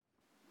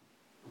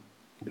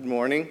Good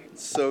morning.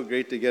 It's so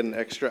great to get an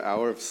extra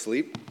hour of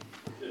sleep.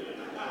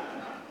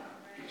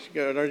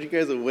 Aren't you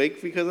guys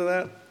awake because of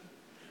that?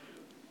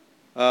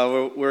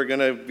 We're going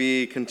to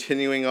be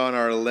continuing on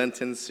our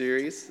Lenten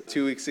series.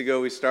 2 weeks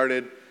ago, we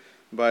started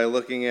by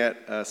looking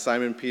at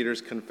Simon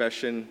Peter's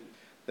confession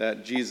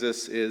that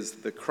Jesus is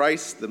the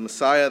Christ, the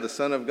Messiah, the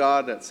Son of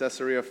God at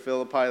Caesarea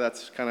Philippi.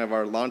 That's kind of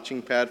our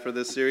launching pad for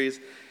this series.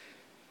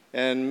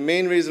 And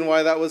main reason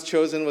why that was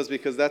chosen was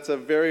because that's a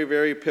very,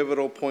 very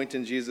pivotal point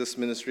in Jesus'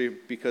 ministry,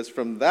 because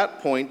from that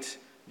point,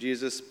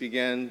 Jesus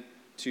began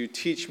to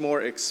teach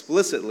more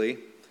explicitly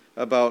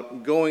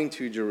about going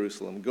to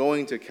Jerusalem,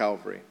 going to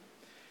Calvary.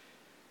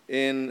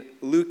 In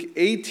Luke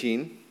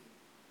 18,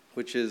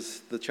 which is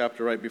the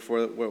chapter right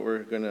before what we're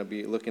going to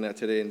be looking at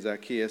today in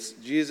Zacchaeus,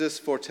 Jesus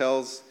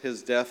foretells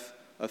his death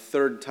a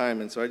third time.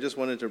 And so I just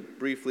wanted to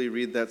briefly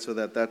read that so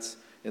that that's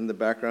in the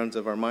backgrounds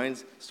of our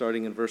minds,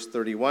 starting in verse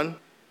 31.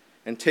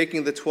 And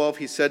taking the 12,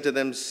 he said to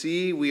them,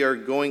 "See, we are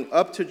going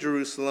up to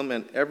Jerusalem,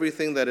 and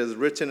everything that is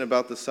written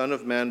about the Son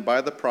of Man by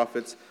the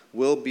prophets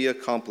will be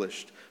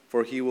accomplished.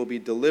 For he will be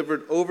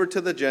delivered over to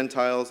the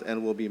Gentiles,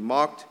 and will be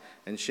mocked,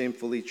 and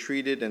shamefully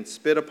treated, and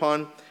spit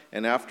upon.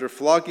 And after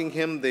flogging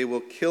him, they will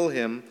kill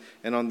him,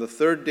 and on the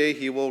third day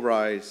he will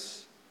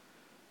rise."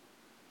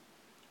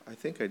 I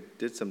think I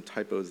did some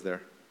typos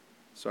there.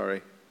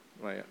 Sorry,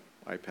 my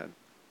iPad.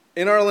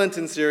 In our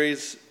Lenten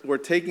series, we're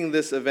taking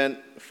this event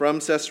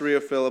from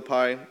Caesarea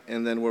Philippi,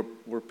 and then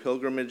we're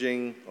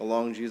pilgrimaging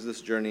along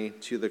Jesus' journey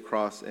to the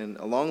cross. And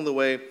along the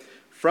way,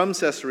 from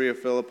Caesarea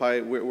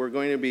Philippi, we're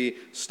going to be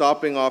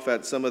stopping off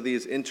at some of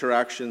these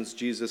interactions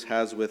Jesus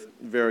has with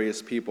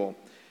various people.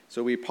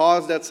 So we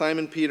paused at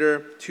Simon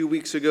Peter 2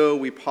 weeks ago.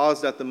 We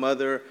paused at the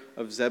mother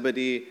of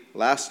Zebedee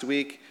last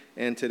week,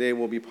 and today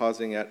we'll be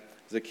pausing at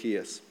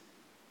Zacchaeus.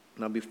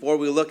 Now, before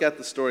we look at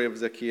the story of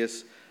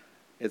Zacchaeus,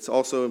 it's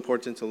also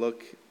important to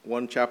look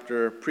one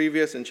chapter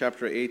previous, in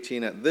chapter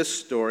 18, at this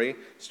story,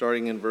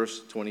 starting in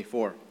verse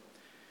 24.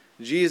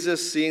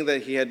 Jesus, seeing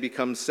that he had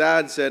become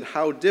sad, said,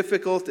 "How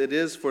difficult it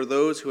is for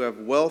those who have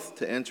wealth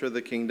to enter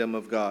the kingdom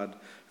of God.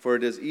 For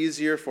it is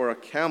easier for a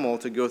camel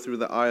to go through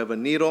the eye of a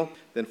needle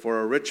than for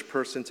a rich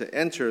person to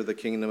enter the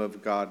kingdom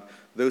of God."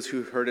 Those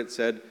who heard it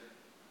said,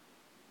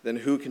 "Then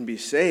who can be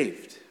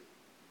saved?"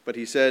 But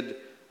he said,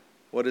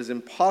 "What is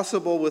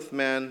impossible with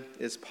man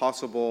is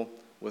possible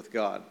with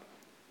God."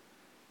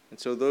 And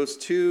so those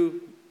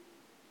two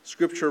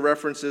scripture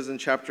references in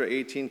chapter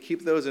 18,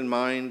 keep those in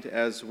mind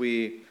as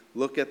we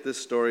look at this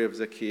story of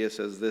Zacchaeus,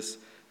 as this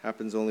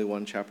happens only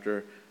one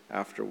chapter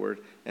afterward.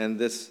 And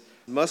this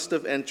must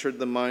have entered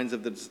the minds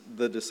of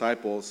the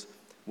disciples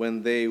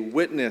when they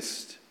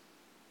witnessed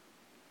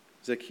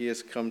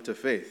Zacchaeus come to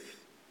faith,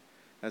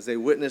 as they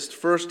witnessed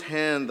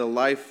firsthand the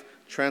life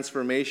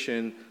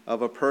transformation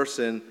of a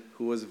person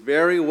who was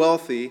very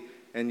wealthy,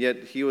 and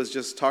yet he was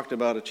just talked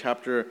about a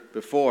chapter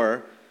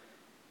before.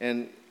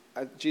 And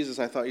Jesus,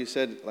 I thought you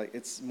said,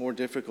 it's more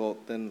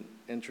difficult than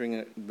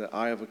entering the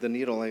eye of the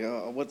needle.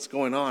 What's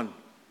going on?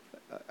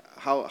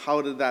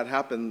 How did that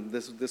happen?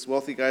 This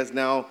wealthy guy is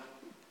now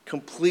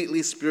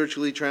completely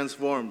spiritually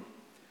transformed.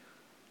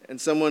 And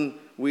someone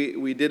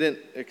we didn't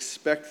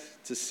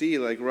expect to see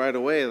right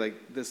away,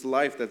 this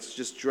life that's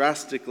just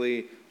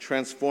drastically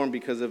transformed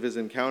because of his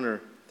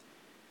encounter.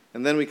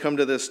 And then we come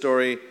to this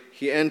story.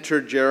 He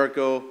entered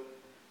Jericho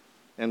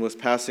and was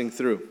passing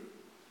through.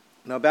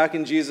 Now, back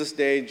in Jesus'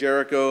 day,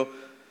 Jericho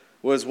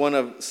was one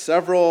of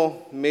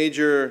several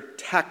major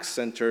tax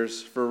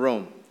centers for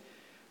Rome.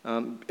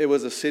 It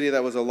was a city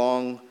that was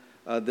along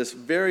this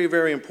very,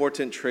 very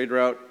important trade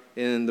route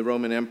in the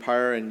Roman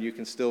Empire, and you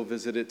can still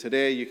visit it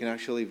today. You can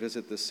actually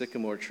visit the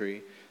sycamore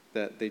tree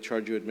that they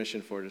charge you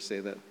admission for, to say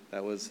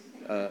that was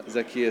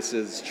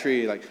Zacchaeus'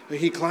 tree.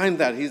 He climbed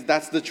that.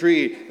 That's the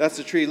tree. That's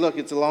the tree. Look,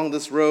 it's along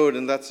this road,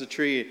 and that's the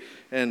tree.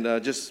 And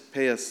just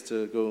pay us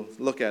to go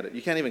look at it.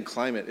 You can't even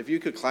climb it. If you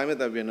could climb it,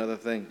 that would be another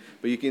thing.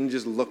 But you can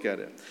just look at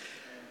it.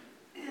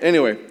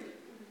 Anyway,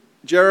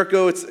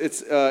 Jericho, it's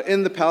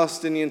in the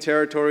Palestinian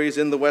territories,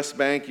 in the West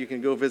Bank. You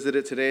can go visit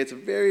it today. It's a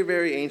very,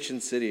 very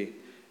ancient city.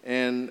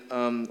 And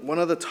one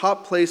of the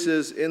top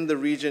places in the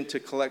region to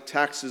collect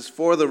taxes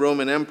for the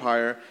Roman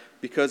Empire,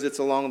 because it's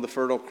along the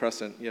Fertile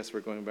Crescent. Yes, we're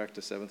going back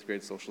to 7th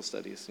grade social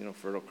studies,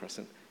 Fertile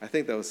Crescent. I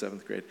think that was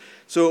 7th grade.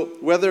 So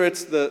whether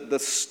it's the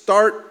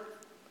start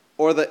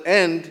or the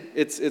end,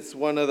 it's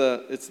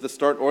the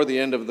start or the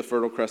end of the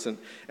Fertile Crescent.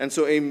 And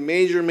so a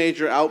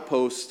major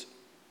outpost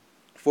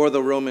for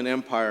the Roman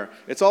Empire.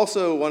 It's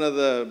also one of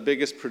the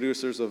biggest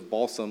producers of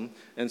balsam,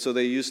 and so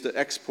they used to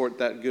export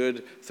that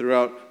good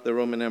throughout the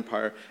Roman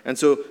Empire. And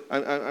so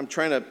I'm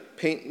trying to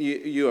paint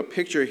you a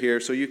picture here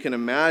so you can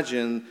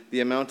imagine the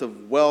amount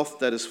of wealth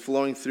that is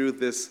flowing through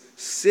this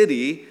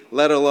city,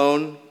 let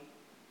alone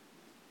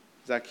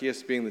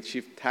Zacchaeus being the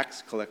chief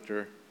tax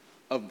collector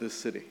of this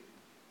city.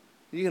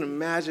 You can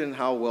imagine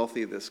how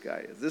wealthy this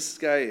guy is. This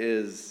guy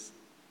is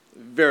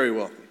very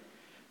wealthy.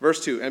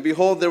 Verse 2, "And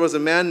behold, there was a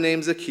man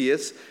named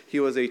Zacchaeus.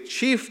 He was a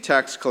chief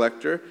tax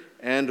collector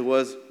and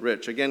was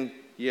rich." Again,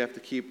 you have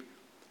to keep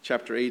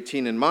chapter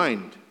 18 in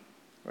mind.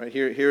 Right?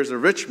 Here's a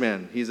rich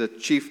man. He's a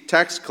chief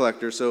tax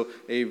collector, so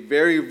a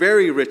very,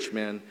 very rich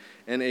man,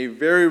 and a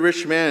very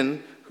rich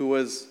man who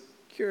was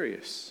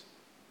curious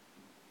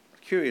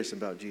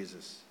about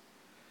Jesus.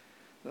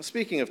 Now,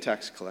 speaking of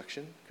tax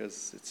collection,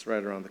 because it's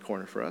right around the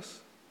corner for us,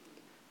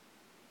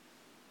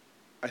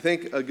 I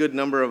think a good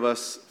number of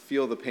us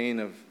feel the pain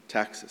of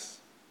taxes.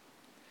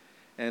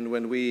 And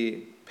when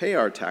we pay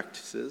our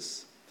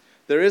taxes,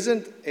 there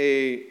isn't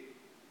a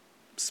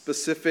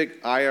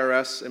specific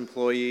IRS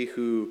employee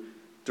who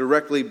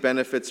directly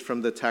benefits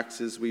from the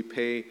taxes we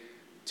pay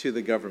to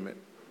the government.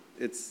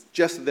 It's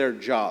just their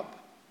job.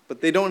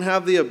 But they don't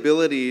have the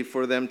ability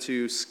for them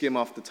to skim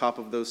off the top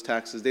of those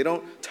taxes. They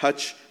don't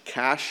touch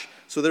cash,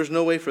 so there's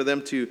no way for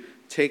them to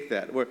take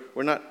that.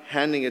 We're not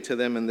handing it to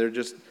them, and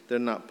they're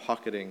not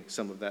pocketing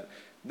some of that.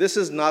 This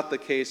is not the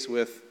case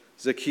with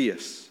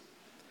Zacchaeus.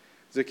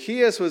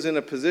 Zacchaeus was in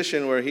a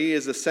position where he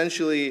is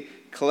essentially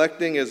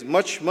collecting as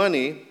much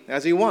money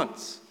as he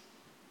wants.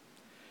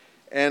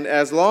 And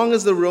as long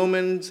as the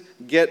Romans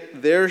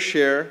get their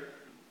share,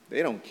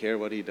 they don't care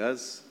what he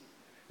does.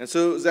 And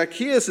so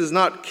Zacchaeus is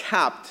not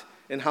capped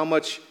in how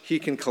much he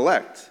can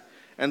collect.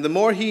 And the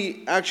more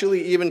he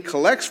actually even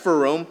collects for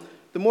Rome,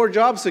 the more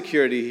job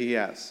security he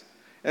has.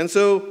 And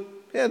so,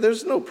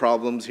 there's no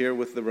problems here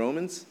with the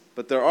Romans,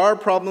 but there are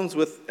problems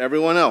with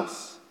everyone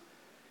else.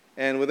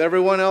 And with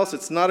everyone else,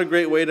 it's not a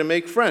great way to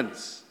make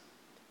friends,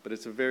 but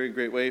it's a very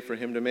great way for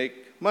him to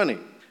make money.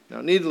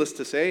 Now, needless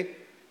to say,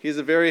 he's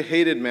a very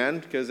hated man,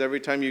 because every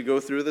time you go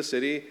through the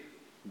city,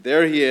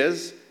 there he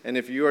is. And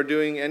if you are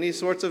doing any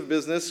sorts of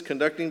business,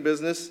 conducting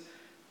business,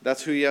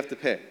 that's who you have to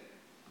pay.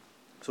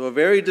 So a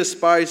very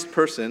despised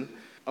person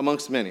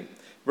amongst many.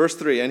 Verse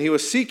 3, and he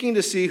was seeking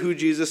to see who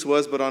Jesus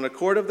was, but on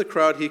account of the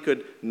crowd he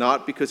could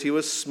not, because he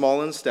was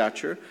small in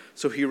stature.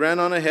 So he ran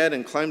on ahead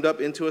and climbed up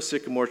into a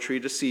sycamore tree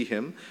to see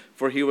him,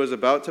 for he was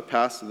about to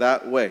pass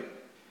that way.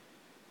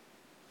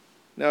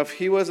 Now, if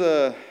he was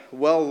a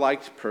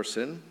well-liked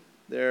person,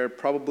 there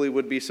probably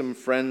would be some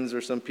friends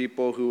or some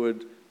people who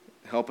would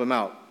help him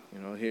out.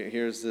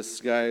 Here's this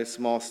guy,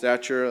 small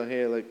stature.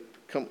 Hey,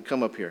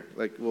 come up here.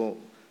 We'll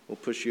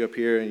push you up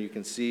here, and you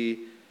can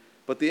see.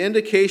 But the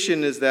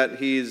indication is that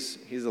he's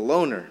a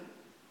loner.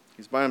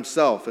 He's by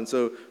himself. And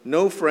so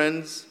no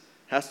friends,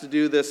 has to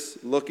do this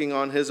looking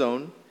on his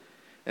own.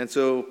 And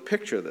so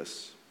picture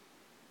this.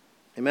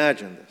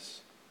 Imagine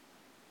this.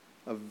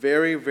 A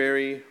very,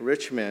 very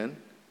rich man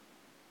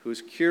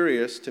who's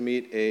curious to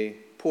meet a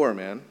poor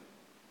man,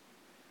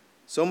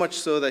 so much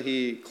so that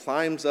he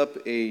climbs up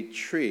a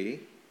tree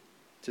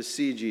to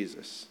see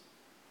Jesus.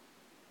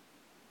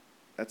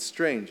 That's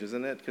strange,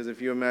 isn't it? Because if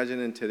you imagine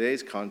in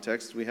today's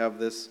context, we have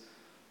this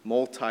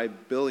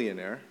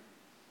multi-billionaire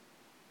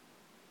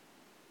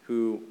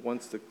who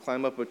wants to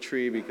climb up a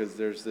tree because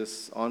there's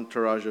this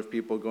entourage of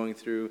people going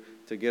through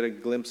to get a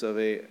glimpse of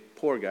a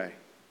poor guy.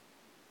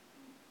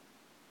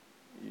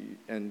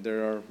 And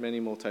there are many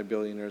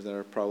multi-billionaires that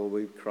are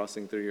probably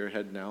crossing through your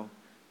head now.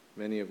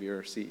 Many of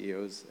your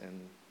CEOs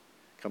and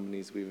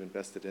companies we've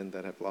invested in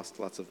that have lost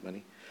lots of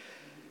money.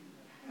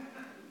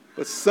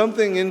 But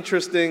something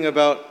interesting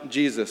about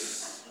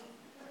Jesus.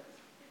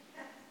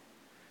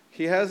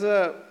 He has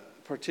a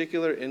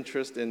particular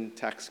interest in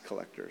tax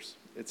collectors.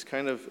 It's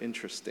kind of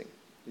interesting.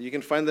 You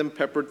can find them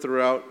peppered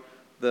throughout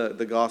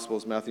the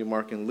Gospels, Matthew,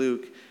 Mark, and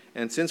Luke.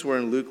 And since we're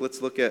in Luke,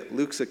 let's look at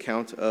Luke's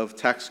account of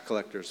tax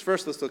collectors.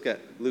 First, let's look at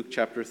Luke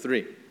chapter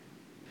 3.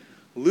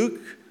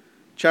 Luke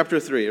chapter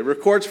 3. It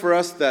records for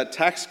us that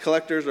tax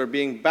collectors are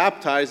being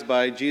baptized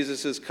by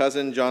Jesus'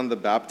 cousin John the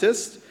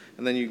Baptist.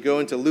 And then you go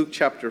into Luke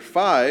chapter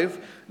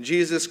 5.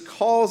 Jesus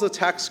calls a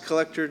tax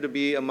collector to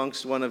be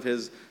amongst one of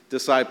his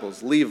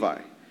disciples, Levi.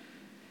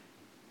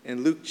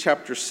 In Luke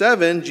chapter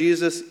 7,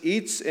 Jesus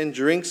eats and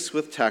drinks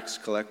with tax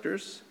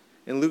collectors.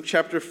 In Luke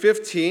chapter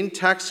 15,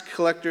 tax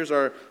collectors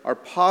are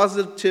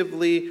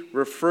positively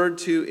referred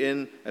to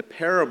in a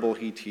parable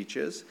he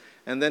teaches.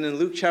 And then in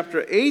Luke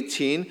chapter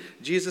 18,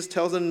 Jesus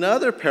tells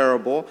another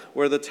parable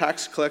where the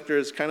tax collector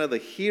is kind of the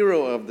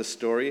hero of the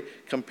story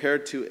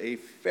compared to a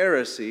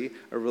Pharisee,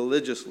 a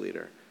religious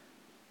leader.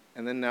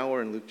 And then now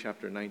we're in Luke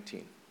chapter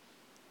 19,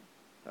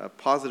 a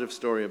positive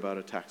story about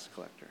a tax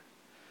collector.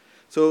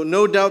 So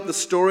no doubt the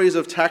stories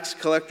of tax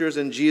collectors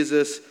and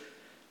Jesus,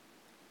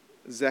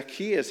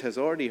 Zacchaeus has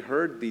already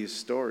heard these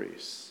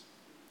stories.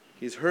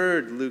 He's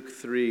heard Luke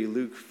 3,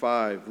 Luke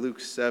 5, Luke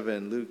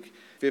 7, Luke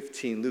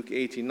 15, Luke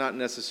 18, not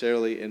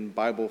necessarily in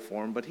Bible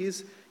form, but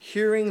he's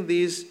hearing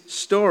these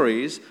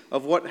stories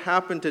of what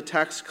happened to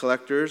tax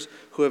collectors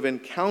who have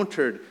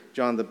encountered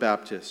John the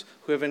Baptist,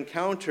 who have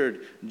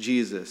encountered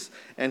Jesus.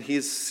 And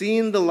he's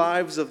seen the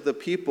lives of the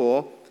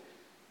people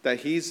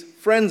that he's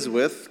friends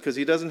with, because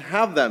he doesn't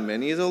have that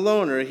many. He's a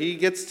loner. He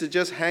gets to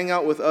just hang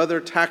out with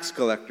other tax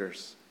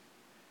collectors.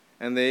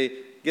 And they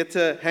get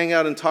to hang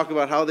out and talk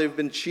about how they've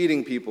been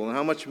cheating people and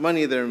how much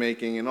money they're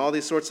making and all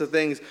these sorts of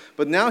things.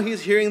 But now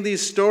he's hearing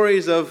these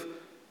stories of,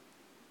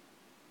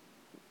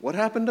 what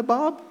happened to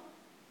Bob?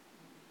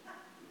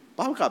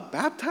 Bob got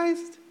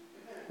baptized?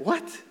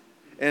 What?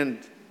 And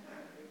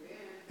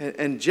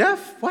And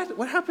Jeff,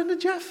 what happened to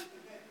Jeff?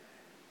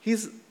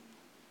 He's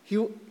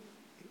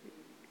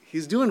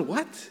doing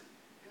what?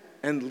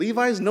 And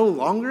Levi's no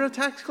longer a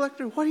tax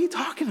collector? What are you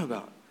talking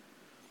about?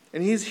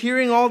 And he's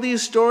hearing all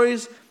these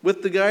stories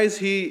with the guys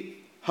he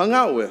hung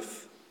out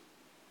with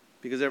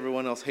because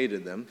everyone else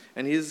hated them.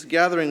 And he's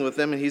gathering with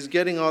them, and he's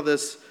getting all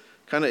this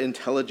kind of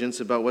intelligence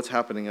about what's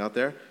happening out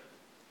there.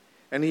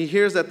 And he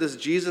hears that this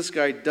Jesus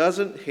guy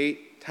doesn't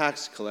hate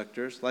tax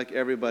collectors like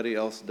everybody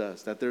else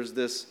does, that there's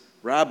this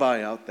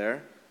rabbi out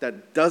there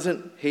that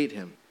doesn't hate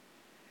him.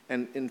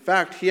 And in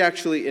fact, he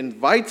actually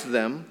invites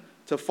them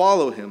to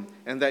follow him,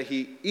 and that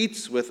he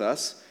eats with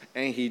us,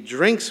 and he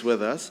drinks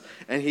with us,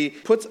 and he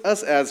puts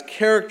us as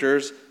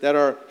characters that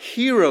are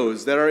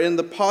heroes, that are in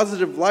the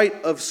positive light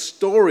of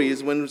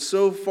stories, when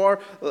so far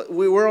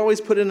we're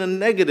always put in a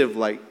negative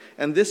light.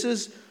 And this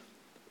is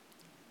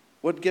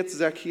what gets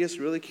Zacchaeus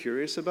really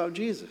curious about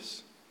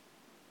Jesus.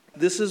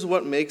 This is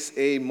what makes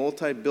a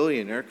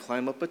multi-billionaire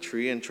climb up a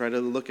tree and try to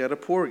look at a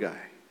poor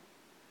guy.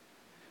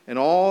 And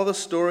all the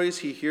stories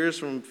he hears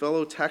from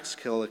fellow tax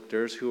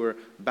collectors who are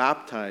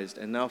baptized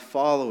and now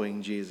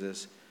following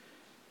Jesus.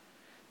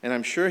 And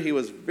I'm sure he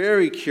was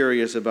very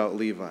curious about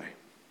Levi.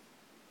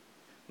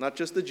 Not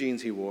just the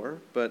jeans he wore,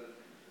 but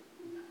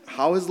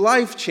how his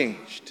life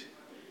changed.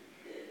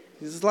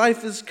 His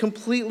life is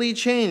completely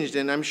changed,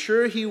 and I'm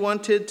sure he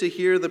wanted to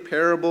hear the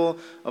parable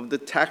of the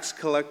tax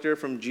collector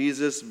from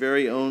Jesus'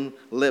 very own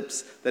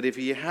lips, that if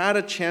he had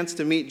a chance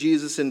to meet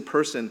Jesus in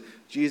person,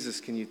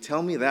 Jesus, can you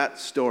tell me that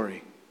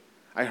story?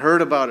 I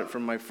heard about it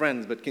from my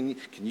friends, but can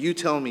you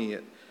tell me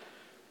it?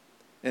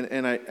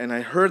 And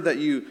I heard that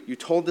you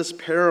told this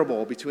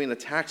parable between a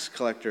tax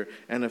collector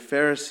and a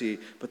Pharisee,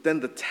 but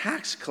then the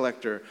tax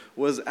collector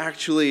was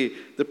actually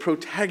the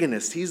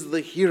protagonist. He's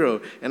the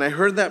hero. And I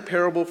heard that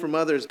parable from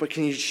others, but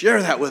can you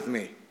share that with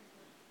me?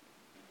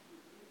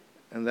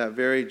 And that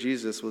very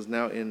Jesus was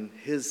now in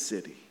his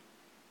city.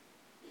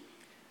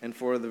 And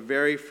for the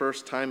very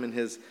first time in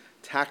his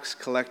tax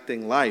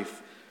collecting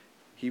life,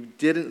 he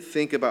didn't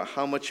think about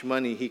how much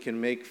money he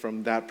can make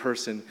from that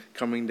person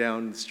coming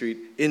down the street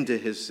into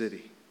his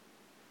city.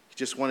 He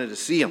just wanted to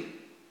see him.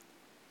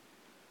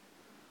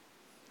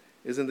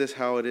 Isn't this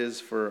how it is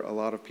for a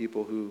lot of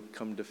people who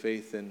come to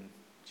faith in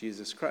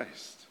Jesus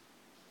Christ?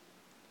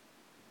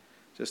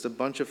 Just a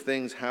bunch of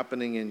things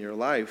happening in your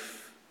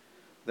life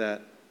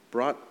that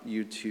brought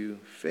you to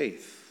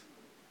faith.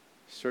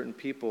 Certain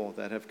people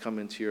that have come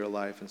into your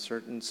life and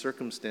certain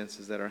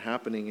circumstances that are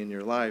happening in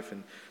your life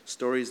and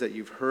stories that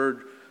you've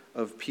heard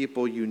of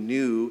people you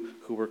knew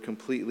who were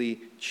completely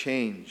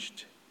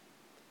changed.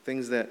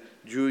 Things that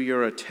drew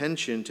your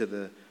attention to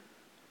the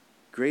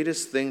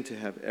greatest thing to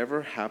have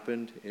ever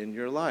happened in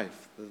your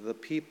life. The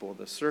people,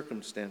 the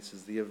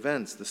circumstances, the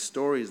events, the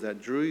stories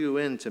that drew you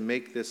in to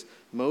make this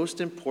most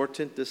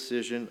important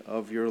decision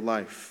of your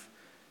life.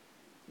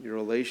 Your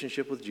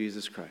relationship with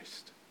Jesus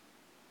Christ.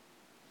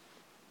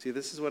 See,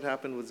 this is what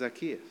happened with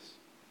Zacchaeus.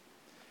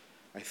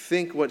 I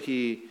think what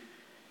he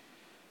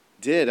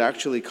did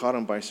actually caught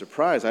him by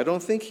surprise. I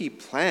don't think he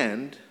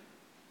planned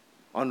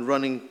on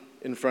running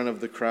in front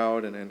of the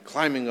crowd and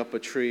climbing up a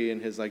tree in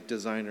his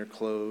designer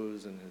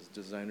clothes and his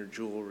designer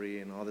jewelry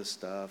and all this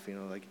stuff.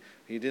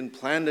 He didn't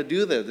plan to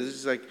do that.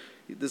 This is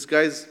this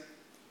guy's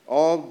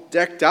all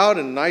decked out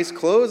in nice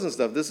clothes and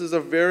stuff. This is a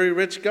very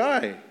rich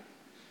guy.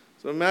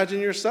 So imagine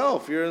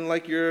yourself. You're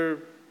in your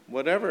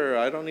whatever.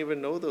 I don't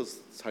even know those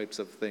types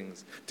of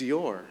things.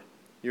 Dior.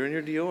 You're in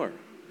your Dior.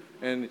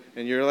 And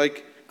you're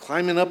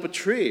climbing up a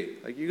tree.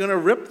 You're going to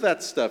rip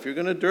that stuff. You're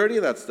going to dirty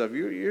that stuff.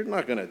 You're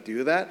not going to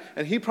do that.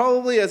 And he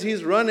probably, as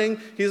he's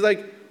running, he's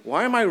like,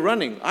 why am I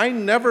running? I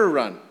never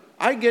run.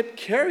 I get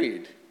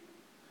carried.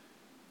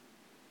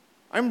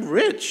 I'm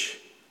rich.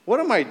 What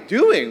am I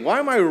doing? Why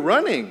am I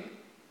running?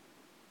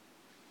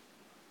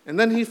 And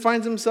then he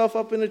finds himself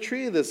up in a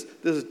tree. This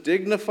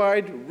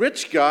dignified,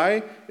 rich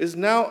guy is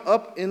now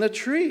up in a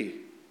tree.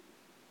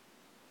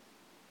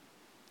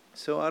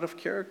 So out of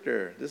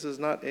character. This is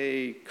not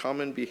a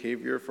common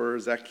behavior for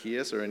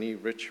Zacchaeus or any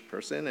rich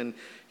person, and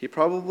he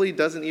probably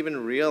doesn't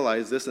even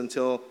realize this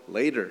until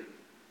later.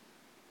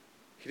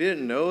 He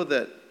didn't know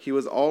that he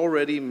was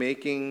already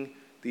making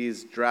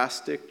these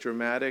drastic,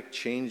 dramatic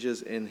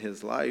changes in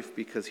his life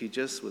because he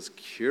just was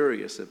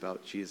curious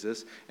about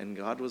Jesus, and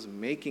God was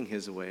making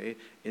his way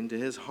into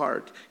his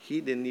heart. He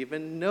didn't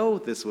even know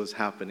this was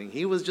happening.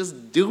 He was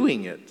just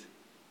doing it.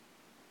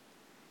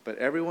 But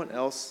everyone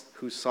else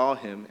who saw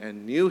him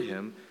and knew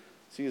him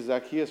sees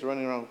Zacchaeus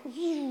running around.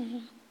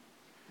 And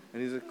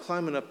he's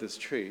climbing up this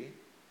tree.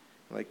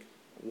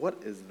 What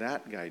is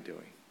that guy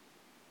doing?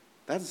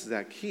 That's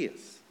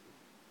Zacchaeus.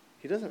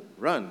 He doesn't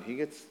run. He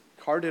gets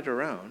carted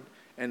around.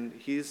 And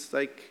he's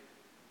like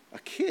a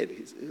kid.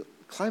 He's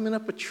climbing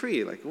up a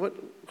tree.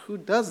 Who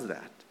does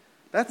that?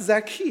 That's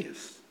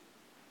Zacchaeus.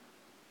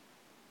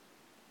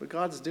 But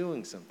God's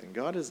doing something.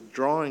 God is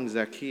drawing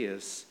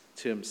Zacchaeus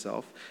to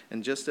himself.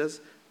 And just as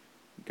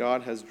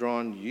God has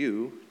drawn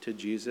you to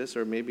Jesus,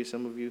 or maybe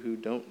some of you who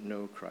don't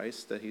know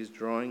Christ, that he's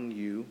drawing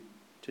you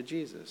to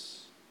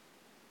Jesus.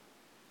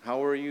 How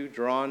were you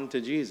drawn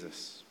to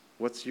Jesus?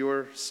 What's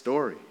your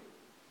story?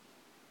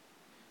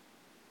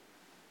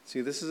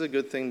 See, this is a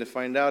good thing to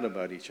find out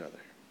about each other,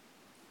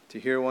 to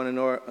hear one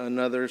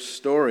another's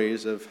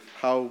stories of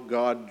how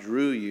God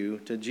drew you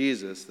to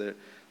Jesus.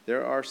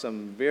 There are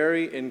some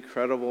very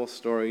incredible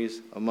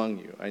stories among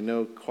you. I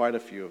know quite a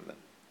few of them.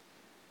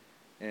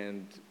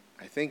 And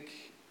I think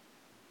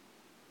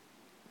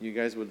you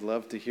guys would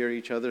love to hear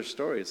each other's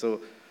stories. So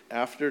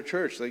after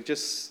church,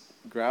 just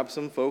grab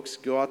some folks,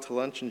 go out to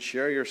lunch and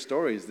share your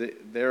stories.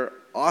 They're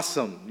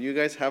awesome. You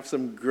guys have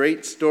some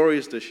great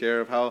stories to share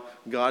of how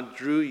God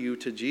drew you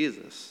to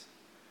Jesus.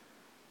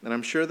 And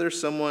I'm sure there's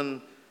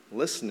someone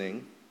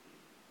listening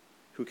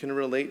who can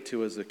relate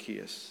to a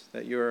Zacchaeus,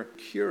 that you're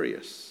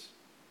curious.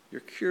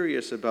 You're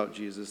curious about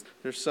Jesus.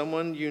 There's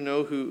someone you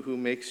know who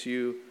makes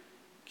you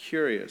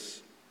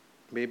curious.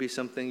 Maybe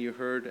something you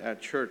heard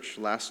at church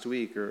last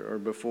week or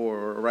before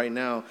or right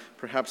now.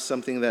 Perhaps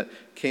something that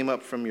came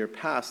up from your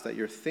past that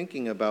you're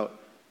thinking about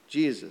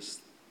Jesus.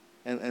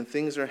 And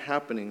things are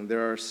happening.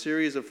 There are a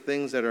series of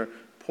things that are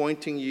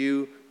pointing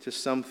you to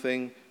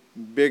something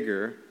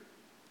bigger.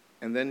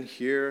 And then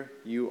here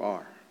you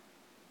are.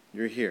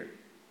 You're here.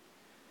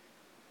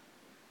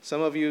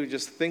 Some of you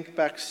just think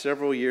back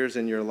several years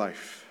in your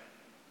life.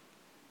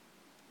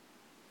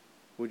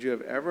 Would you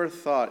have ever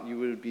thought you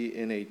would be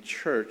in a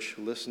church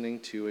listening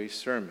to a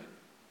sermon?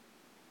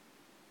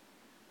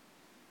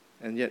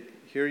 And yet,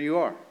 here you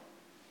are.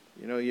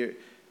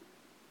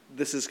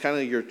 This is kind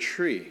of your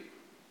tree.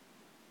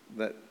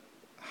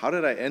 How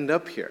did I end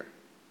up here?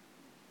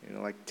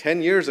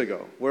 10 years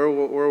ago, where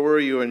were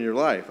you in your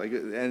life?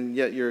 And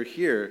yet you're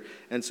here.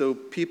 And so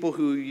people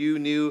who you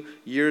knew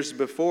years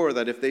before,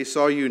 that if they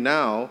saw you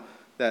now,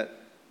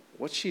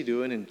 what's she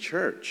doing in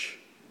church?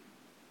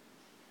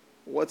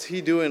 What's he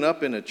doing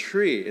up in a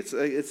tree? It's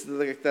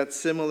like that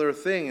similar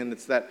thing, and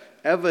it's that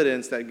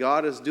evidence that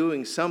God is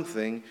doing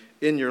something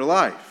in your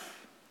life.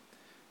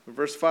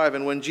 Verse 5,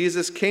 and when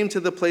Jesus came to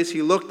the place,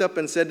 he looked up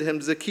and said to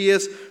him,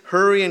 Zacchaeus,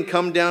 hurry and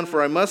come down,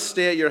 for I must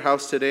stay at your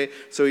house today.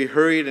 So he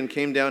hurried and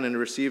came down and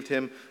received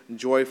him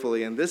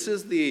joyfully. And this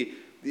is the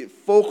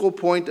focal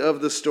point of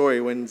the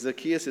story, when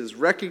Zacchaeus is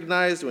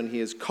recognized, when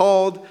he is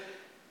called.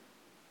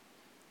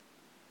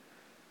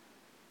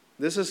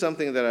 This is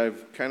something that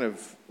I've kind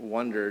of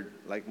wondered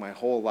my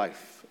whole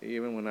life,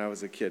 even when I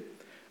was a kid.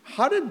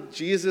 How did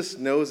Jesus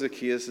know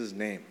Zacchaeus'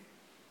 name?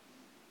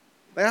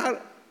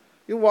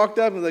 He walked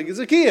up and was like,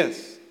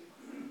 Zacchaeus.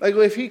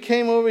 If he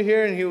came over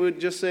here and he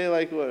would just say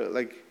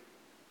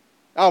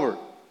Albert.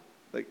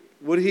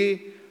 Would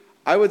he?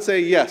 I would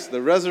say yes,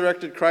 the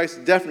resurrected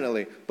Christ,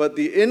 definitely. But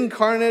the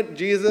incarnate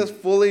Jesus,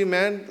 fully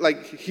man,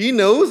 he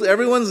knows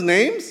everyone's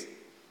names?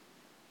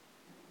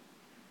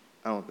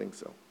 I don't think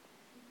so.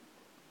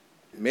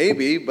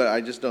 Maybe, but I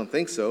just don't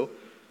think so.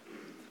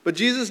 But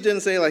Jesus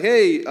didn't say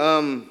hey,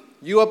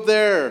 you up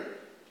there,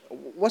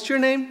 what's your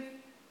name?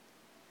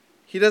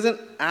 He doesn't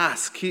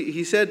ask.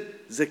 He said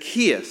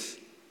Zacchaeus.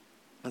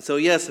 And so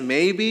yes,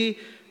 maybe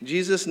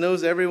Jesus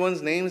knows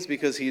everyone's names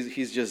because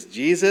he's just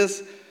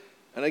Jesus.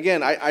 And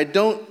again, I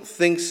don't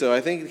think so. I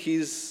think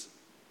he's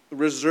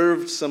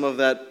reserved some of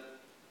that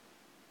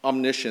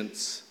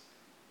omniscience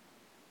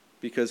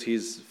because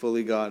he's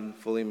fully God,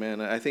 fully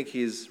man. I think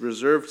he's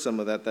reserved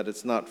some of that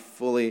it's not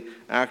fully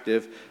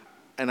active.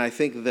 And I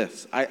think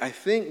this. I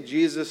think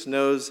Jesus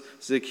knows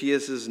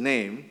Zacchaeus'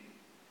 name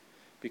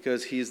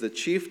because he's the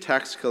chief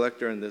tax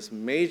collector in this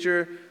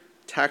major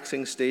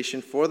taxing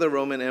station for the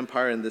Roman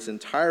Empire in this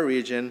entire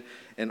region,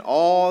 and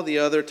all the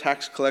other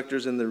tax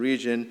collectors in the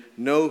region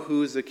know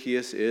who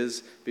Zacchaeus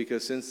is,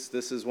 because since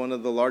this is one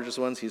of the largest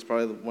ones, he's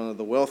probably one of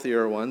the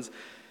wealthier ones.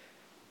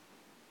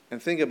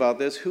 And think about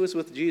this, who is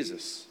with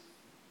Jesus?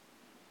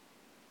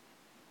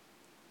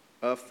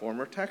 A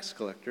former tax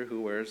collector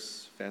who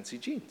wears fancy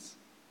jeans.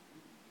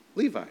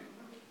 Levi.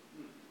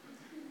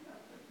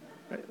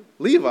 Right?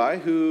 Levi,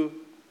 who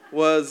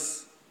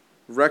was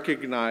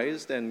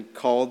recognized and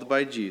called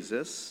by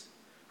Jesus,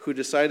 who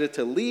decided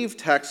to leave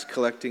tax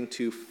collecting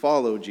to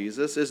follow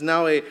Jesus, is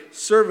now a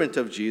servant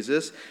of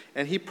Jesus,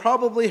 and he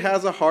probably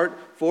has a heart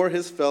for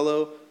his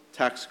fellow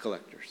tax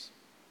collectors.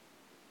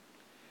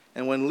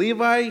 And when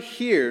Levi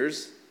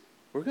hears,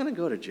 we're going to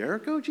go to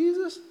Jericho,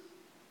 Jesus?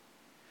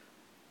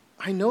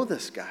 I know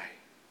this guy.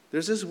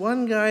 There's this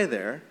one guy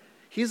there.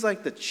 He's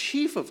like the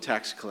chief of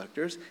tax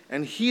collectors,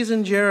 and he's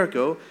in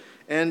Jericho,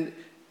 and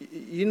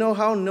you know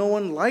how no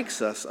one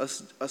likes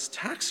us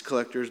tax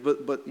collectors,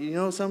 but you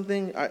know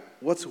something?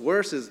 What's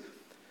worse is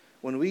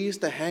when we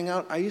used to hang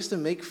out, I used to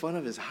make fun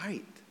of his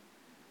height.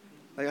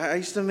 I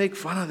used to make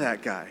fun of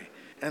that guy.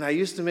 And I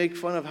used to make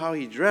fun of how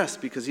he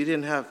dressed because he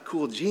didn't have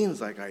cool jeans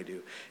like I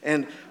do.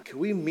 And could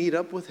we meet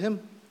up with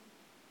him?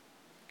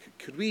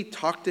 Could we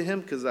talk to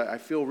him? Because I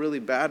feel really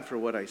bad for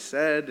what I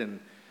said. And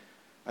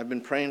I've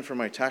been praying for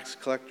my tax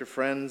collector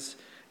friends.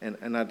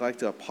 And I'd like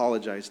to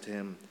apologize to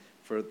him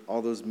for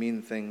all those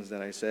mean things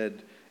that I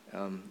said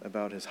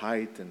about his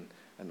height, and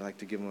I'd like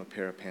to give him a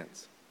pair of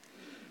pants.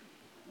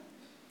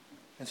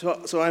 And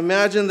so I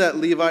imagine that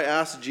Levi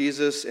asked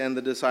Jesus and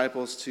the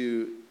disciples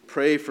to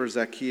pray for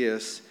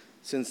Zacchaeus,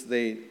 since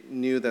they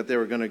knew that they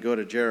were going to go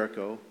to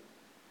Jericho,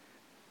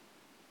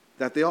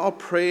 that they all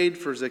prayed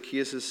for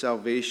Zacchaeus'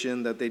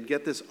 salvation, that they'd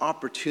get this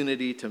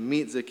opportunity to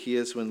meet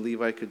Zacchaeus when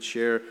Levi could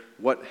share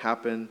what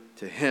happened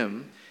to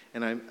him.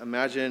 And I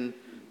imagine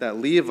that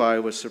Levi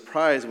was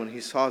surprised when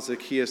he saw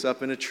Zacchaeus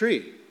up in a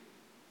tree.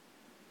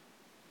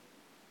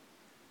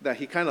 That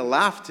he kind of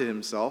laughed to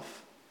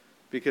himself,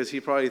 because he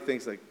probably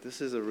thinks, like,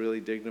 this is a really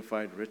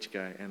dignified rich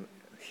guy, and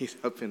he's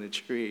up in a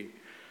tree.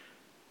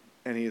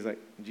 And he's like,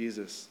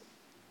 Jesus,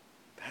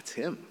 that's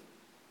him.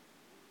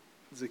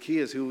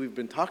 Zacchaeus, who we've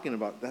been talking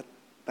about,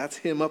 that's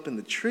him up in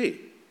the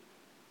tree.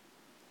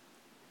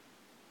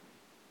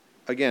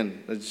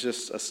 Again, it's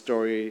just a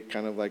story,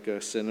 kind of like a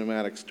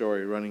cinematic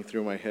story running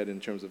through my head in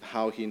terms of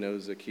how he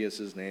knows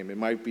Zacchaeus' name. It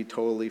might be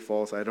totally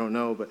false, I don't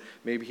know, but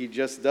maybe he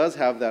just does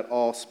have that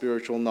all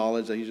spiritual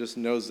knowledge that he just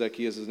knows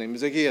Zacchaeus' name.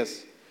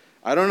 Zacchaeus,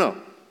 I don't know.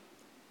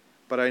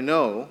 But I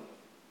know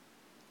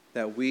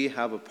that we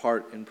have a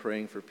part in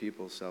praying for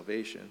people's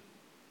salvation.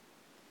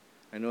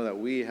 I know that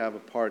we have a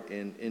part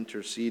in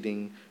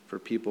interceding for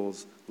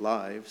people's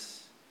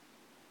lives.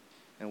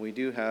 And we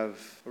do have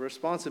a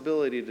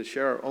responsibility to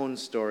share our own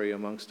story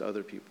amongst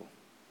other people.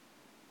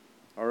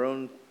 Our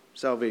own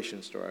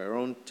salvation story, our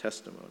own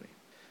testimony.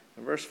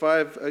 In verse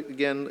 5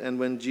 again, and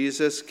when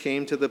Jesus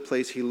came to the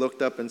place, he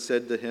looked up and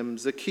said to him,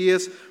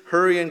 Zacchaeus,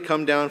 hurry and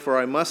come down, for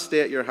I must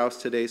stay at your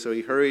house today. So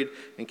he hurried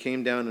and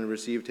came down and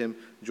received him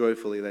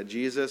joyfully. That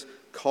Jesus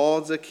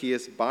called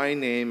Zacchaeus by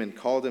name and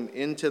called him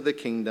into the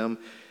kingdom.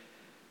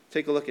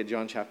 Take a look at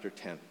John chapter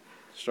 10,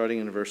 starting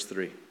in verse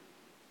 3.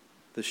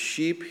 The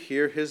sheep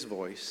hear his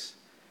voice,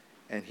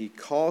 and he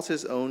calls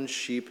his own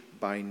sheep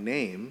by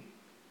name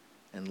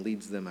and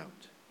leads them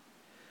out.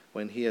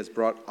 When he has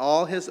brought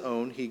all his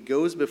own, he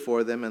goes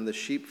before them, and the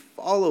sheep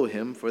follow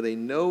him, for they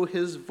know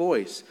his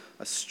voice.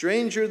 A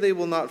stranger they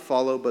will not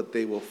follow, but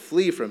they will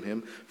flee from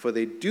him, for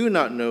they do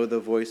not know the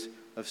voice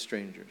of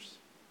strangers.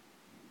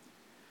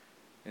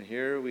 And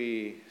here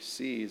we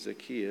see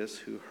Zacchaeus,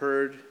 who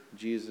heard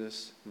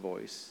Jesus'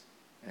 voice,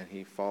 and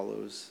he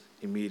follows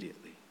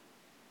immediately.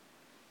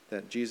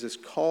 That Jesus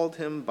called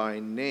him by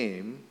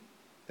name,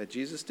 that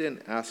Jesus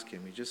didn't ask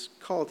him, he just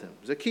called him.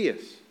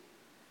 Zacchaeus,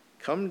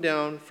 come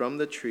down from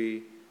the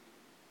tree,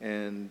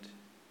 and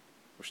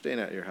we're staying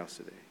at your house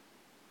today.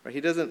 Right? He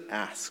doesn't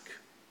ask.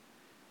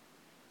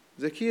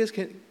 Zacchaeus,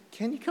 can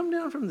you come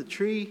down from the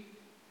tree,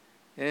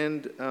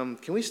 and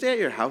can we stay at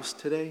your house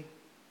today?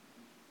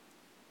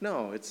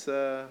 No,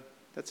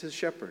 that's his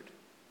shepherd.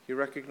 He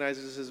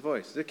recognizes his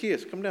voice.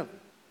 Zacchaeus, come down.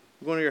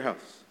 I'm going to your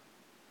house.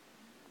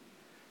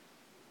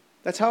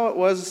 That's how it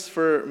was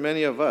for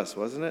many of us,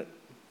 wasn't it?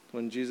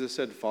 When Jesus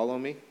said, follow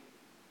me.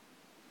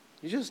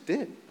 You just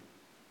did.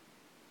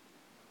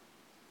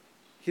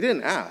 He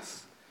didn't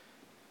ask,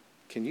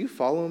 can you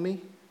follow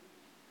me?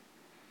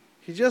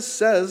 He just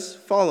says,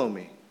 follow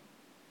me.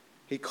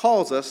 He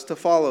calls us to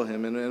follow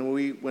him. And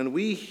when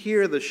we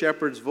hear the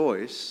shepherd's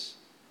voice,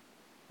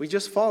 we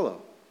just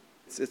follow.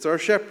 It's our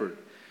shepherd.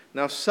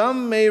 Now,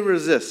 some may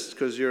resist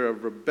because you're a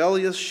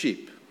rebellious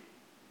sheep.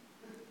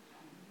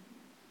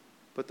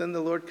 But then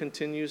the Lord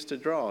continues to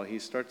draw. He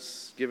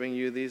starts giving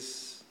you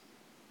these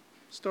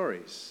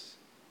stories.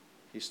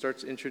 He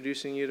starts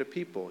introducing you to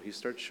people. He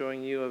starts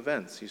showing you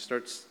events. He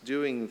starts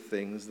doing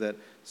things that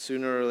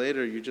sooner or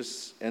later you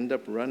just end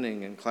up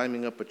running and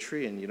climbing up a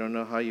tree, and you don't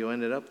know how you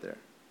ended up there.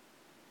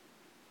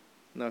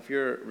 Now, if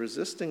you're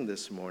resisting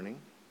this morning,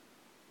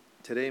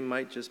 today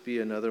might just be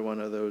another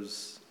one of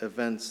those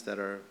events that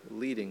are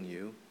leading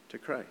you to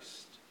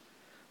Christ.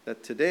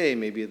 That today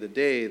may be the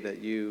day that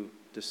you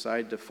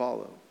decide to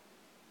follow.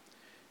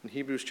 In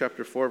Hebrews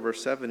chapter 4,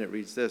 verse 7, it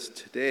reads this,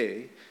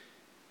 today,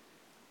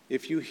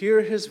 if you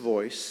hear his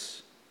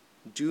voice,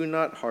 do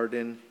not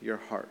harden your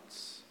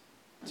hearts.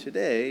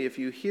 Today, if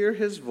you hear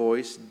his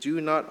voice,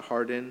 do not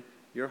harden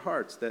your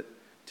hearts. That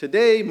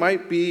today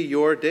might be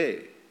your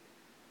day.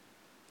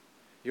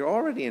 You're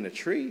already in a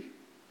tree.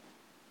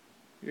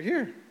 You're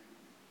here.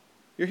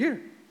 You're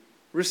here.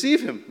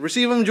 Receive him.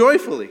 Receive him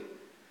joyfully.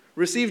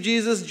 Receive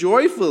Jesus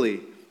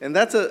joyfully. And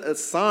that's a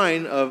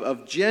sign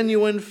of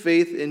genuine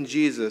faith in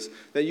Jesus,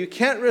 that you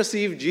can't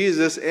receive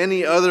Jesus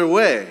any other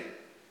way.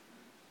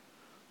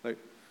 Like,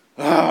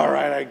 all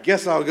right, I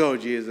guess I'll go,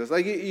 Jesus.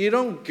 Like, you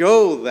don't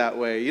go that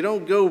way. You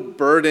don't go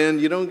burdened.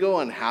 You don't go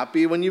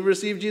unhappy. When you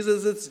receive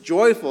Jesus, it's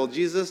joyful.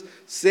 Jesus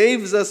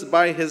saves us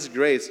by his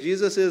grace.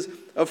 Jesus is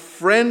a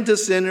friend to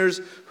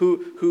sinners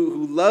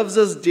who loves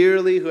us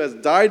dearly, who has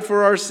died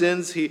for our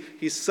sins.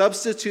 He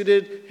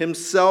substituted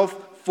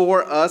himself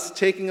for us,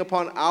 taking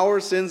upon our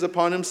sins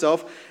upon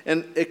himself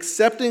and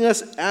accepting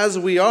us as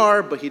we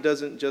are, but he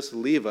doesn't just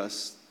leave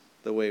us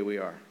the way we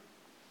are.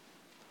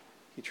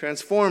 He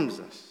transforms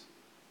us.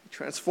 He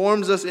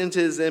transforms us into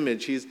his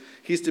image.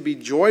 He's to be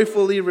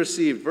joyfully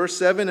received. Verse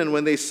 7, and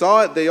when they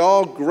saw it, they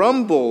all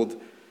grumbled.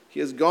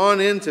 He has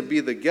gone in to be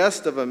the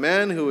guest of a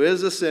man who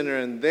is a sinner,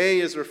 and they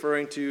is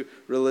referring to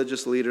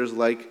religious leaders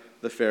like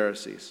the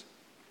Pharisees.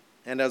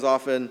 And as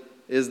often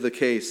is the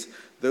case,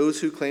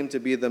 those who claim to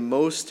be the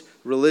most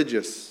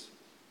religious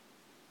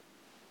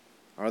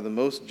are the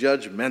most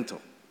judgmental.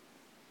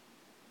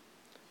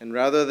 And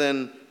rather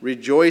than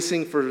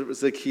rejoicing for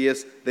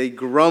Zacchaeus, they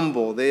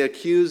grumble. They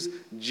accuse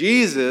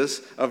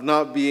Jesus of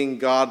not being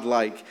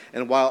God-like.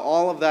 And while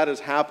all of that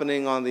is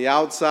happening on the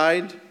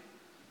outside,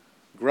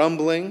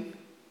 grumbling,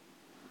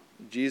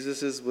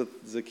 Jesus is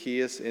with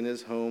Zacchaeus in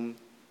his home,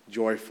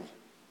 joyful.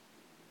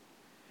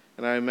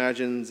 And I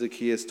imagine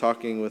Zacchaeus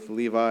talking with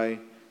Levi,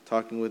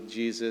 talking with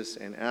Jesus,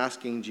 and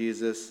asking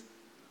Jesus,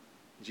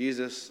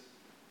 Jesus,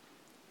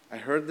 I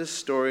heard this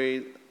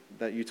story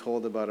that you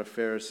told about a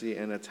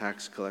Pharisee and a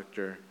tax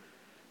collector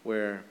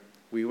where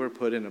we were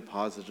put in a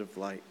positive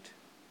light.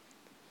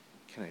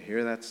 Can I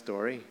hear that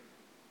story?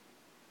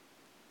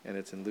 And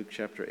it's in Luke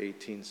chapter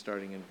 18,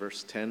 starting in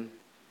verse 10.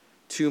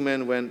 2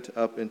 men went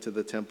up into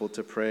the temple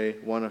to pray,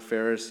 one a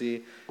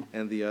Pharisee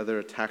and the other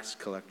a tax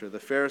collector. The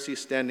Pharisee,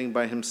 standing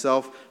by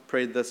himself,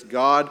 prayed thus,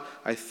 God,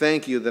 I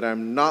thank you that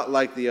I'm not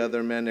like the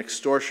other men,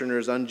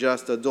 extortioners,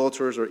 unjust,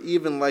 adulterers, or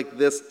even like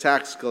this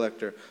tax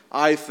collector.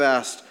 I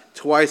fast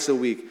twice a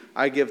week.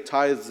 I give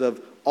tithes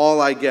of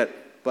all I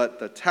get. But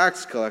the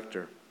tax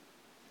collector,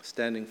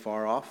 standing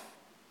far off,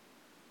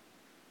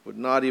 would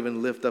not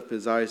even lift up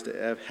his eyes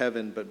to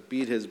heaven, but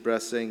beat his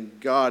breast, saying,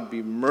 God,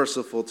 be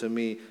merciful to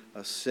me,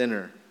 a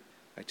sinner.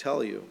 I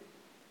tell you,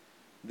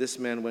 this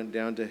man went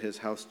down to his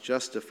house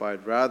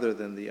justified rather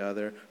than the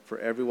other, for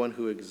everyone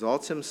who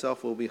exalts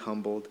himself will be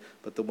humbled,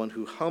 but the one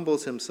who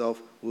humbles himself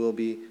will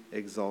be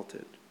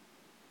exalted.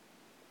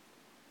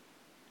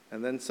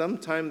 And then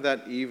sometime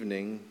that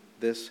evening,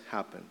 this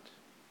happened.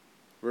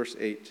 Verse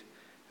 8,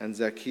 and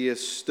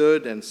Zacchaeus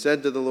stood and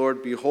said to the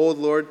Lord, Behold,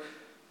 Lord,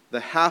 the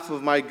half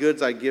of my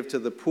goods I give to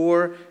the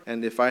poor,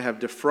 and if I have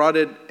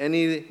defrauded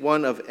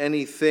anyone of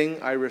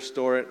anything, I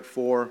restore it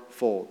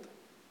fourfold.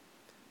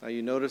 Now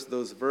you notice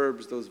those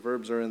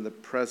verbs are in the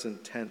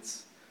present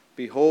tense.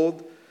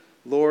 Behold,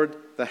 Lord,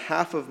 the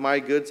half of my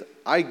goods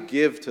I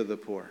give to the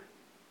poor.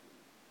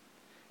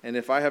 And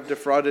if I have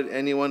defrauded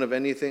anyone of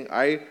anything,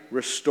 I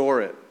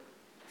restore it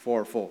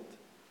fourfold.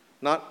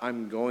 Not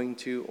I'm going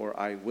to or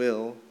I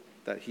will,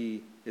 that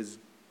he is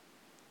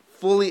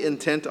fully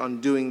intent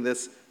on doing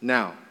this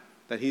now.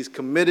 That he's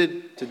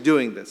committed to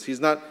doing this.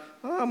 He's not,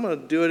 I'm going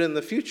to do it in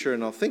the future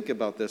and I'll think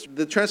about this.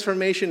 The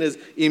transformation is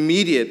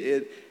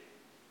immediate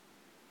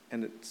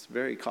and it's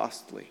very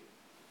costly.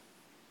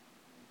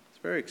 It's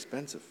very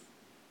expensive.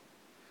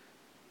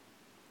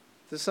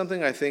 This is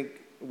something I think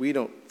we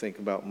don't think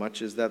about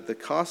much, is that the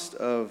cost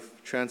of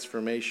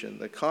transformation,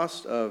 the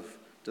cost of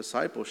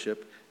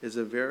discipleship is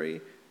a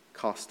very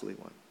costly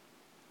one.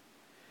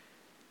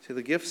 See,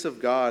 the gifts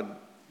of God,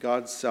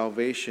 God's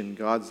salvation,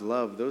 God's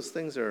love, those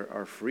things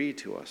are free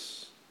to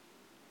us.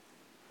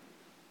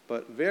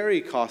 But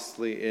very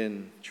costly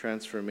in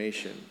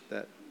transformation,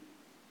 that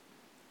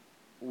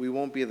we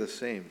won't be the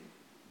same.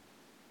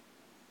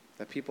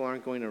 That people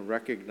aren't going to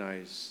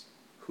recognize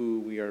who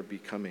we are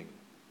becoming.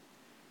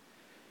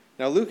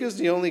 Now, Luke is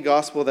the only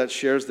gospel that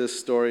shares this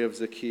story of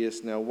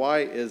Zacchaeus. Now, why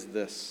is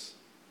this?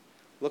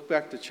 Look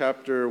back to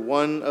chapter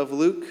 1 of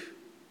Luke,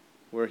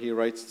 where he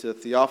writes to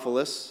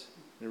Theophilus.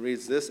 It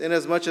reads this,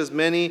 Inasmuch as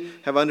many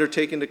have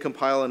undertaken to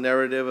compile a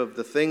narrative of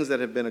the things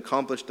that have been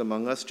accomplished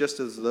among us, just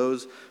as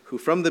those who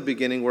from the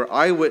beginning were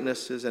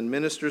eyewitnesses and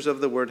ministers of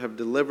the word have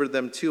delivered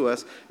them to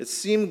us, it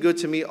seemed good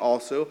to me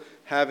also,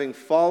 having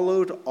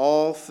followed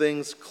all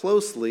things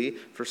closely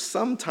for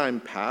some time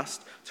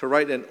past, to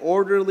write an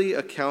orderly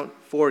account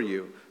for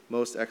you,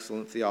 most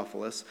excellent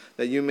Theophilus,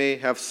 that you may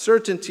have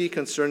certainty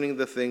concerning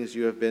the things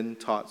you have been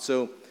taught.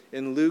 So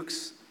in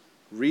Luke's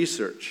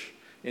research,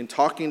 in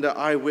talking to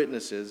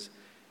eyewitnesses,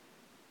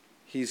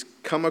 he's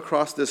come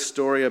across this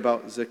story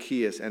about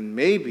Zacchaeus, and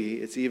maybe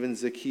it's even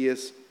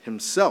Zacchaeus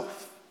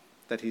himself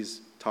that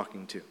he's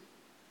talking to.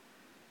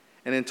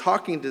 And in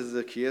talking to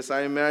Zacchaeus,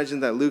 I imagine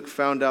that Luke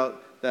found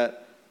out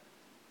that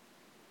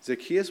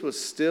Zacchaeus was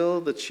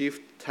still the chief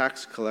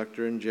tax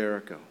collector in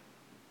Jericho.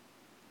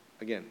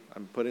 Again,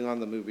 I'm putting on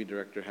the movie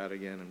director hat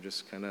again. I'm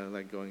just kind of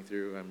like going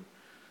through,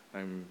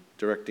 I'm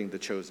directing The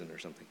Chosen or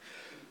something.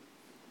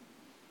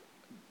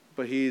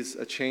 But he's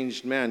a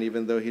changed man,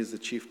 even though he's the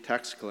chief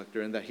tax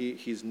collector, and that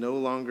he's no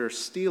longer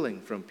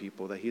stealing from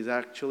people, that he's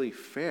actually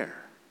fair.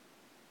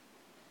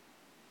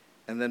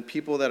 And then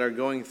people that are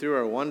going through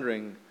are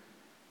wondering,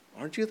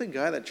 aren't you the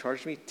guy that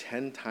charged me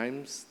 10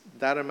 times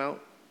that amount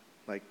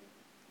like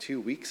 2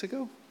 weeks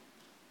ago?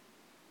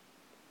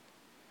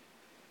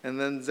 And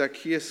then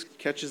Zacchaeus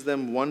catches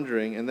them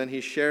wondering, and then he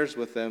shares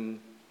with them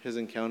his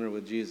encounter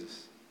with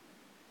Jesus.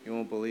 You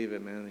won't believe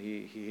it, man.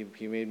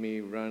 He made me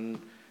run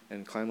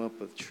and climb up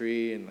a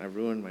tree, and I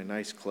ruined my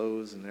nice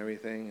clothes and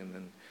everything, and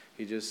then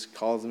he just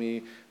calls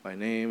me by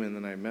name, and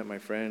then I met my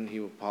friend. He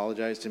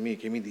apologized to me, he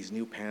gave me these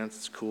new pants,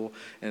 it's cool,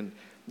 and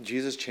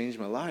Jesus changed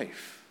my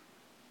life.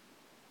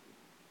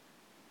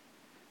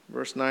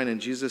 Verse 9,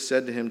 and Jesus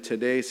said to him,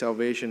 Today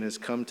salvation has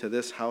come to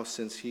this house,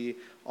 since he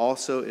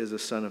also is a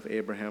son of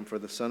Abraham, for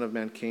the Son of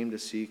Man came to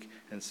seek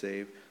and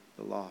save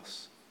the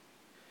lost.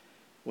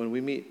 When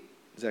we meet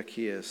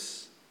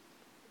Zacchaeus,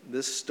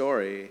 this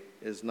story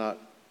is not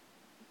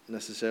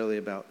necessarily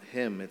about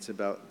him. It's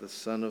about the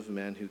Son of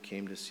Man who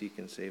came to seek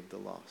and save the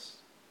lost.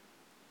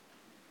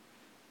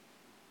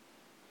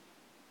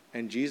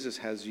 And Jesus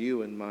has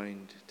you in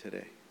mind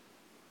today.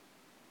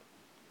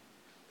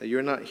 That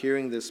you're not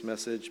hearing this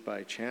message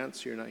by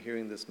chance, you're not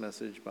hearing this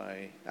message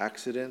by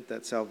accident,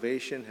 that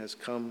salvation has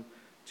come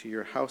to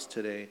your house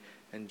today,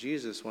 and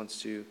Jesus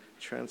wants to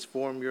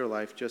transform your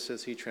life just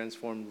as he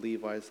transformed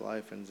Levi's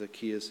life and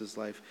Zacchaeus'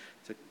 life,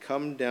 to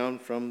come down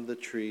from the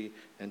tree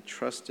and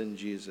trust in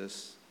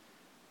Jesus,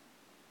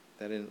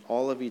 that in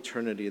all of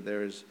eternity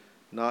there is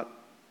not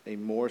a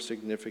more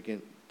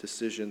significant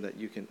decision that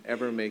you can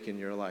ever make in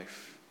your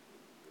life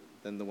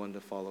than the one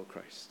to follow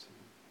Christ.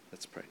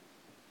 Let's pray.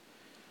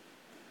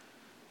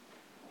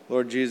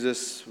 Lord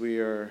Jesus, we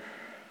are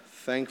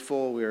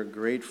thankful, we are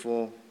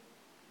grateful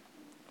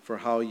for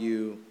how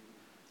you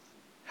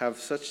have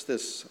such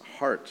this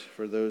heart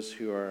for those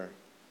who are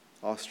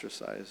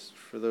ostracized,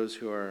 for those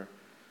who are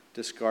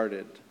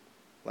discarded,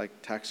 like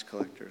tax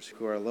collectors,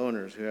 who are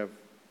loners, who have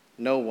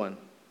no one.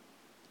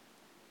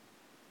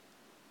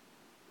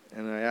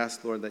 And I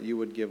ask, Lord, that you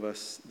would give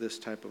us this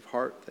type of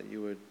heart, that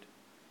you would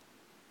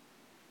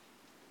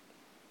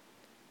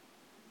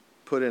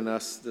put in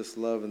us this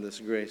love and this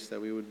grace,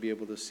 that we would be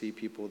able to see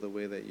people the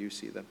way that you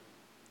see them.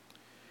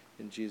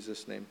 In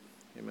Jesus' name,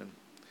 amen.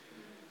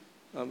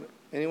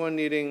 Anyone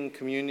needing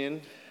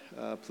communion,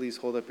 please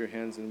hold up your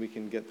hands and we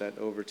can get that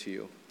over to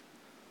you.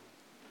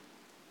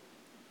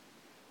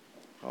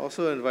 I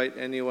also invite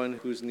anyone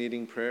who's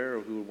needing prayer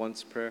or who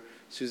wants prayer.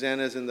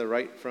 Susanna's in the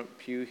right front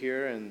pew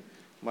here and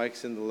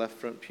Mike's in the left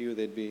front pew.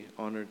 They'd be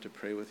honored to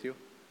pray with you.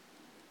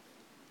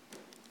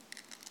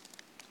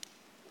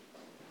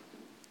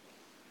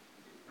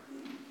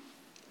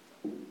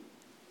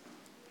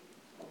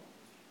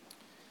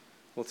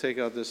 We'll take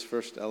out this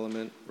first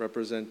element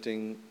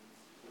representing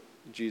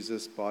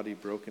Jesus' body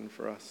broken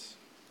for us.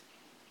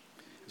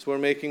 So we're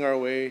making our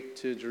way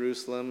to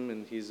Jerusalem,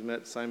 and he's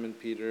met Simon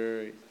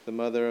Peter, the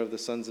mother of the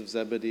sons of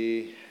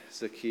Zebedee,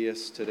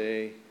 Zacchaeus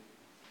today,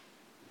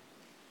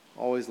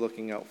 always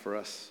looking out for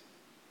us.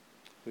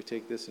 We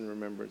take this in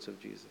remembrance of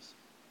Jesus.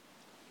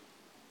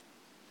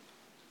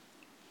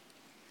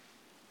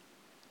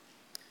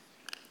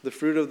 The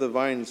fruit of the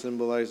vine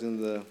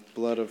symbolizing the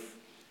blood of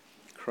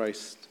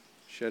Christ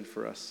shed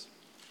for us.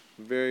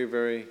 Very,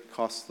 very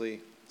costly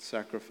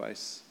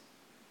sacrifice.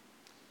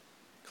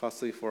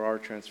 Costly for our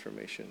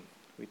transformation.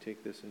 We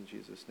take this in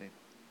Jesus' name.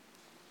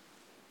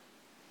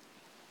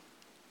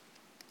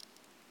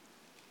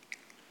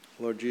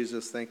 Lord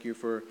Jesus, thank you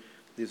for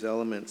these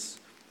elements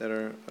that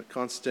are a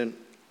constant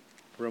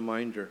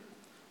reminder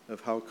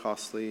of how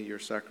costly your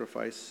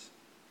sacrifice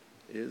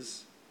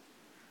is.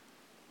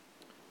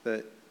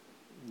 That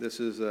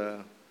this is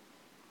a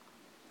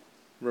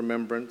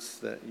remembrance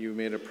that you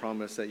made a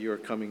promise that you are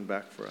coming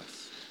back for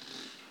us.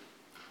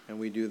 And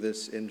we do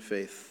this in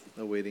faith,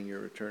 awaiting your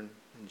return.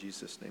 In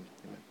Jesus' name,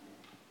 amen.